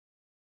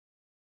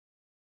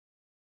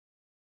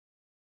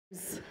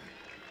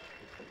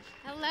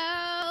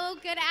Hello,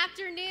 good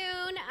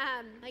afternoon.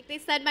 Like they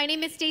said, my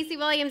name is Stacy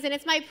Williams, and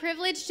it's my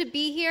privilege to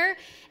be here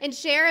and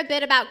share a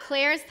bit about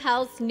Claris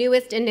Health's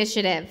newest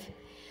initiative.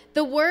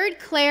 The word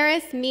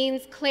Claris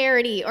means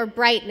clarity or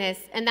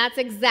brightness, and that's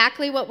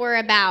exactly what we're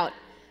about.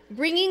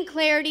 Bringing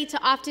clarity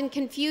to often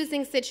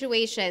confusing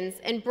situations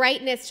and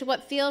brightness to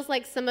what feels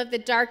like some of the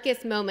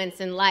darkest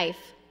moments in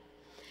life.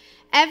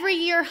 Every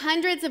year,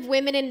 hundreds of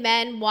women and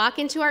men walk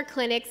into our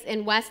clinics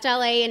in West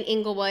LA and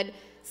Inglewood,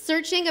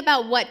 searching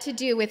about what to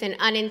do with an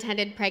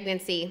unintended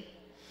pregnancy.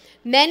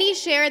 Many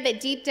share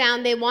that deep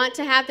down they want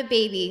to have the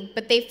baby,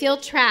 but they feel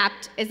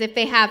trapped as if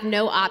they have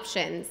no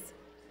options.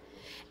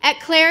 At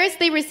Claris,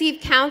 they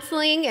receive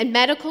counseling and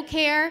medical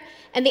care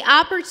and the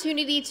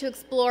opportunity to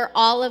explore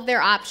all of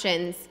their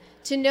options,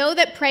 to know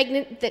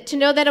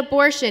that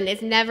abortion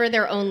is never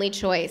their only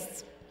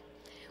choice.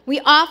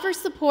 We offer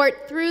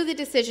support through the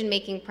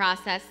decision-making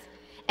process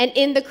and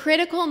in the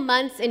critical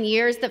months and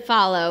years that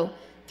follow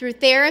through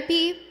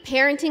therapy,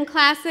 parenting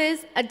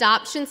classes,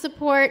 adoption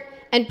support,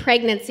 and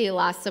pregnancy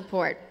loss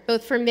support,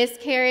 both for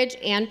miscarriage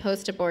and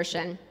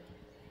post-abortion.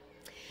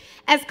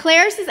 As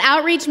Claris's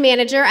outreach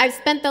manager, I've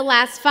spent the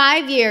last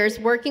 5 years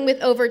working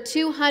with over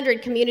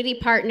 200 community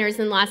partners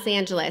in Los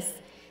Angeles,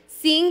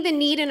 seeing the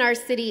need in our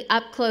city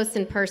up close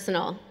and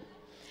personal.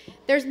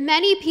 There's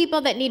many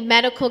people that need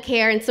medical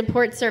care and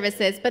support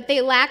services, but they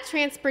lack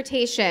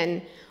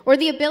transportation or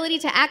the ability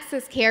to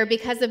access care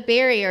because of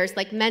barriers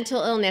like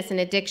mental illness and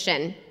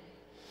addiction.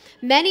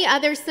 Many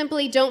others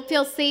simply don't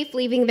feel safe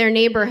leaving their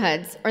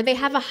neighborhoods, or they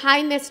have a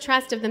high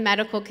mistrust of the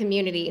medical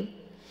community.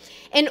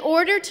 In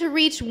order to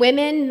reach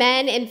women,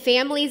 men, and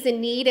families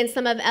in need in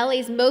some of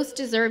LA's most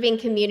deserving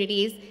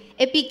communities,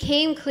 it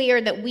became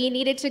clear that we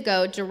needed to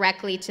go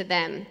directly to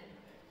them.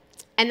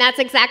 And that's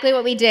exactly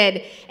what we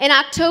did. In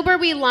October,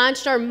 we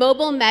launched our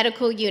mobile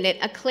medical unit,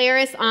 a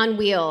Claris on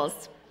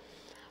Wheels.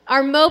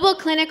 Our mobile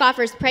clinic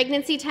offers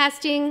pregnancy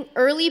testing,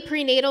 early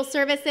prenatal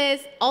services,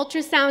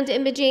 ultrasound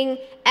imaging,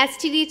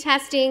 STD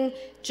testing,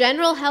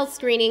 general health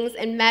screenings,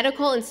 and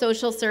medical and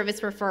social service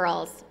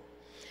referrals.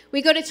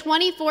 We go to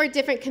 24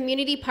 different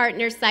community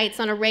partner sites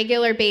on a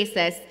regular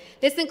basis.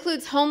 This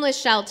includes homeless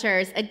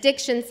shelters,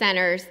 addiction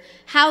centers,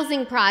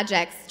 housing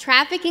projects,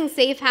 trafficking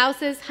safe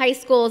houses, high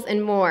schools,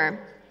 and more.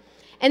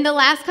 In the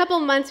last couple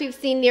months, we've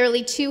seen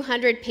nearly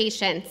 200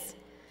 patients.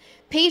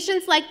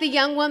 Patients like the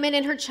young woman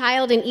and her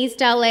child in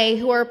East LA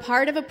who are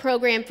part of a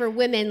program for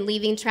women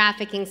leaving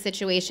trafficking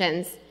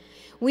situations.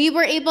 We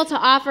were able to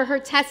offer her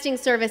testing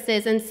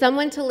services and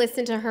someone to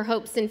listen to her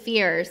hopes and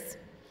fears.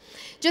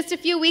 Just a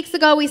few weeks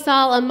ago, we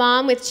saw a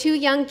mom with 2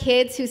 young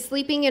kids who's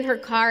sleeping in her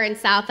car in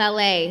South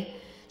LA.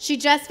 She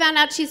just found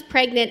out she's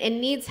pregnant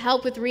and needs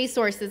help with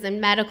resources and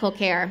medical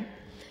care.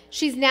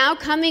 She's now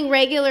coming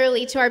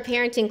regularly to our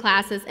parenting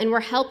classes, and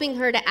we're helping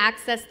her to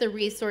access the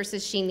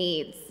resources she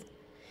needs.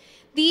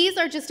 These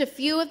are just a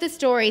few of the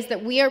stories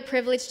that we are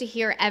privileged to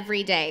hear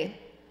every day.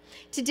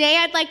 Today,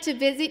 I'd like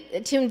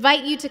to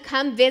invite you to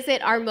come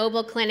visit our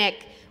mobile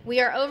clinic. We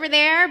are over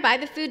there by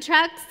the food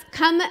trucks.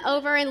 Come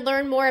over and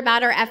learn more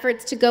about our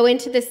efforts to go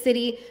into the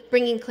city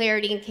bringing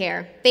clarity and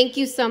care. Thank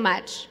you so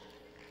much.